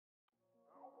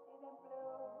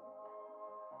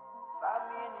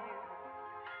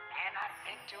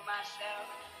think to myself,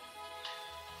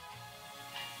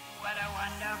 what a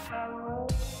wonderful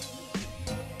world.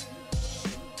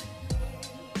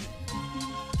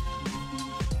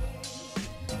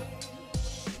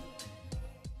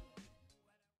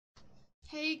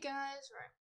 Hey guys,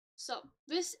 right, so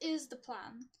this is the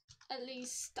plan. At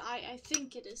least I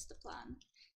think it is the plan.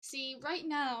 See, right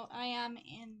now I am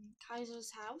in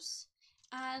Kyzer's house,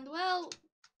 and well,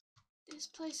 this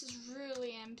place is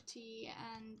really empty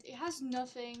and it has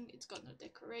nothing. It's got no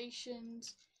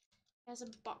decorations. It has a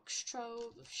box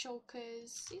trove of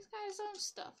shulkers. These guys own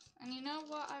stuff, and you know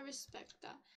what? I respect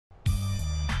that.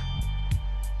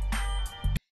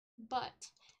 But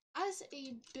as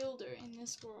a builder in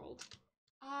this world,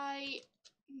 I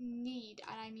need,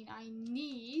 and I mean I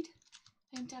need,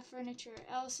 him to have furniture,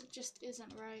 else it just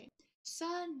isn't right.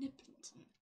 Sir Nippington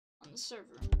on the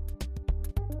server.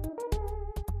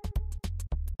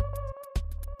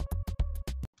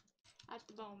 At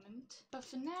the moment. But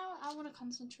for now, I want to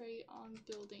concentrate on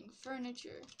building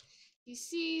furniture. You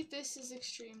see, this is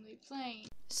extremely plain.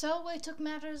 So I took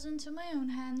matters into my own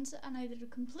hands and I did a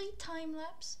complete time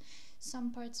lapse.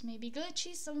 Some parts may be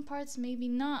glitchy, some parts maybe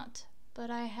not. But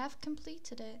I have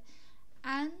completed it,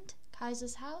 and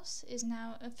Kyzer's house is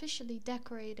now officially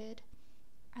decorated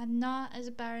and not as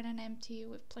barren and empty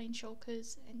with plain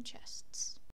shulkers and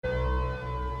chests.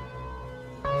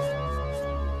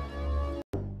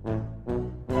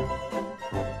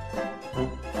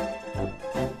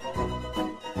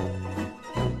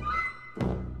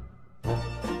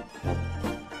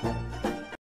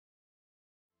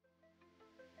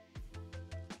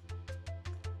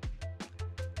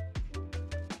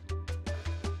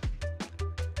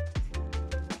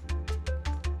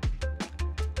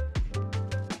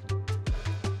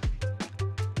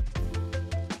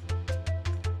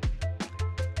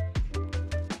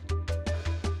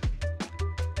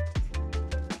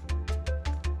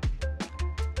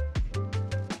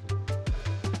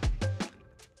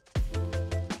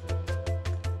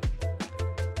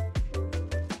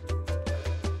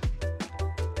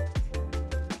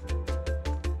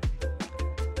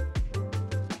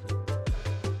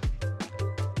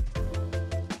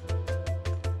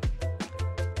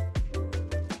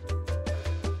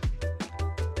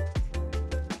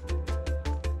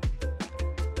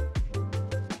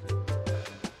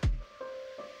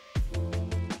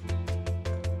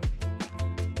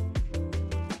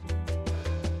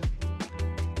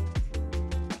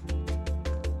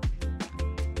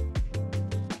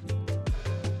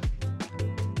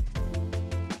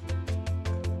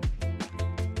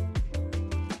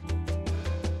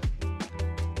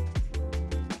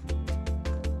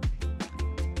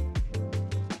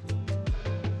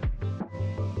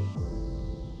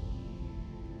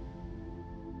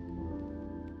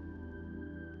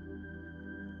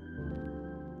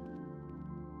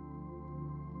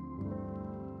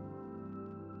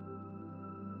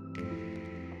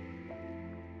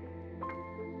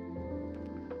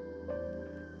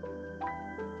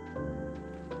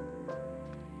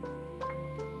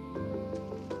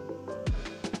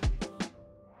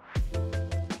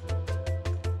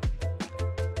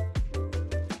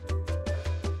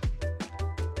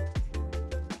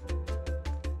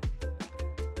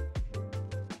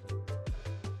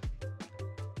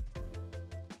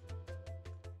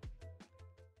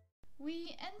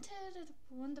 We entered the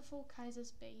wonderful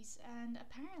Kyzer's base, and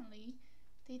apparently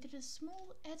they did a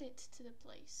small edit to the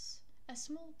place, a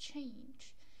small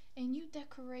change, a new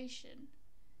decoration.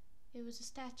 It was a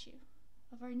statue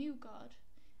of our new god,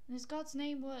 and his god's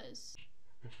name was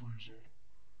Frieza.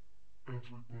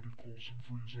 Everybody calls him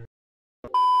Frieza.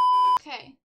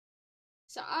 Okay,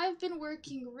 so I've been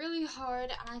working really hard,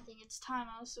 and I think it's time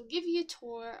I also give you a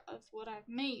tour of what I've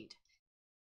made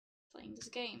playing this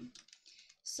game.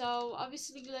 So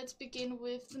obviously let's begin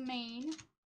with the main.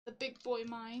 The big boy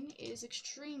mine is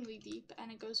extremely deep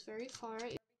and it goes very far. Because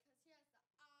he has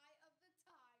the eye of the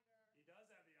tiger. He does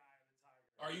have the eye of the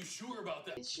tiger. Are you sure about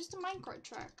that? It's just a minecart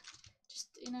track,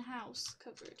 just in a house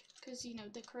covered, because you know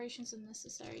decorations are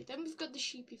necessary. Then we've got the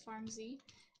sheepy farm Z,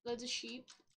 loads of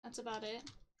sheep, that's about it.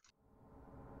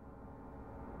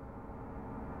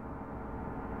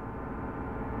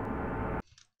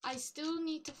 I still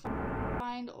need to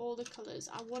find all the colors.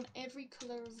 I want every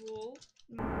color of wool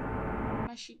in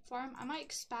my sheep farm. I might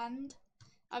expand.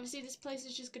 Obviously this place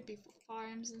is just gonna be for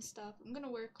farms and stuff. I'm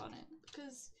gonna work on it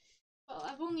because, well,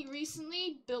 I've only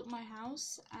recently built my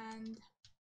house and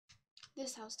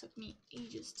this house took me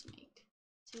ages to make.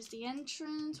 So here's the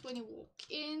entrance. When you walk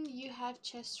in, you have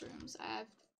chest rooms. I have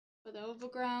for the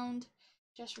overground,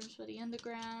 chest rooms for the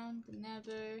underground, the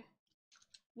nether,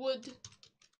 wood,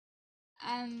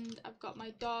 and I've got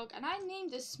my dog, and I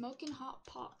named this Smoking Hot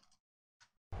Pot.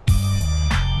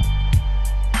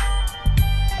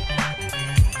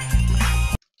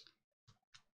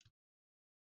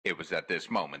 It was at this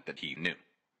moment that he knew.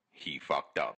 He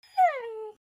fucked up.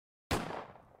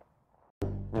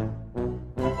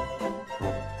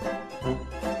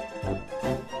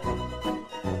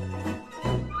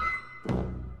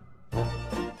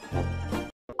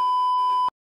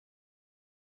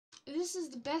 This is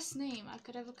the best name I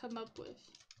could ever come up with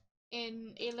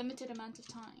in a limited amount of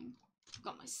time. I've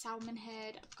got my salmon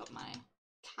head, I've got my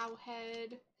cow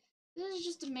head. This is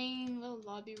just a main little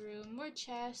lobby room, more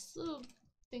chests, little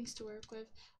things to work with.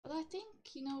 But I think,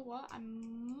 you know what, I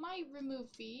might remove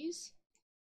these.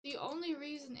 The only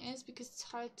reason is because it's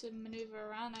hard to maneuver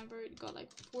around. I've already got like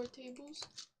 4 tables.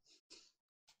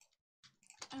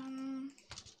 And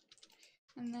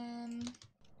then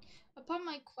upon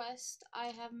my quest, I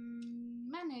have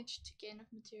managed to get enough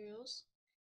materials,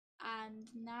 and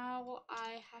now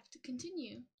I have to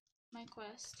continue my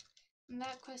quest. And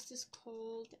that quest is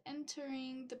called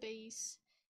Entering the Base.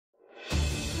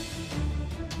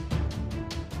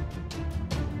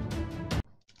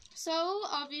 So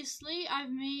obviously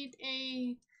I've made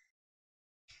a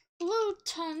little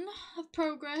ton of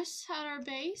progress at our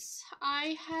base.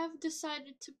 I have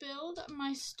decided to build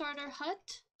my starter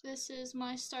hut. This is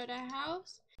my starter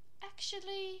house.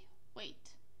 Actually,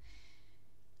 wait.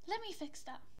 Let me fix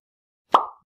that.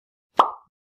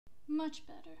 Much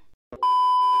better.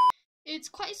 It's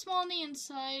quite small on the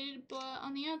inside, but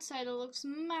on the outside it looks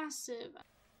massive.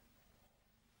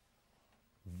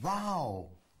 Wow!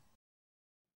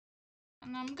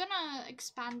 And I'm gonna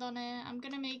expand on it. I'm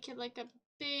gonna make it like a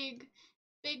big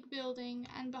building,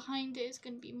 and behind it is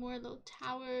gonna be more little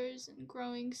towers and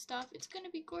growing stuff. It's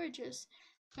gonna be gorgeous.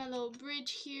 Got a little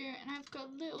bridge here, and I've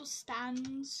got little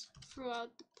stands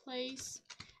throughout the place.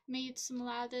 Made some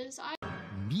ladders.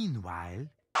 Meanwhile,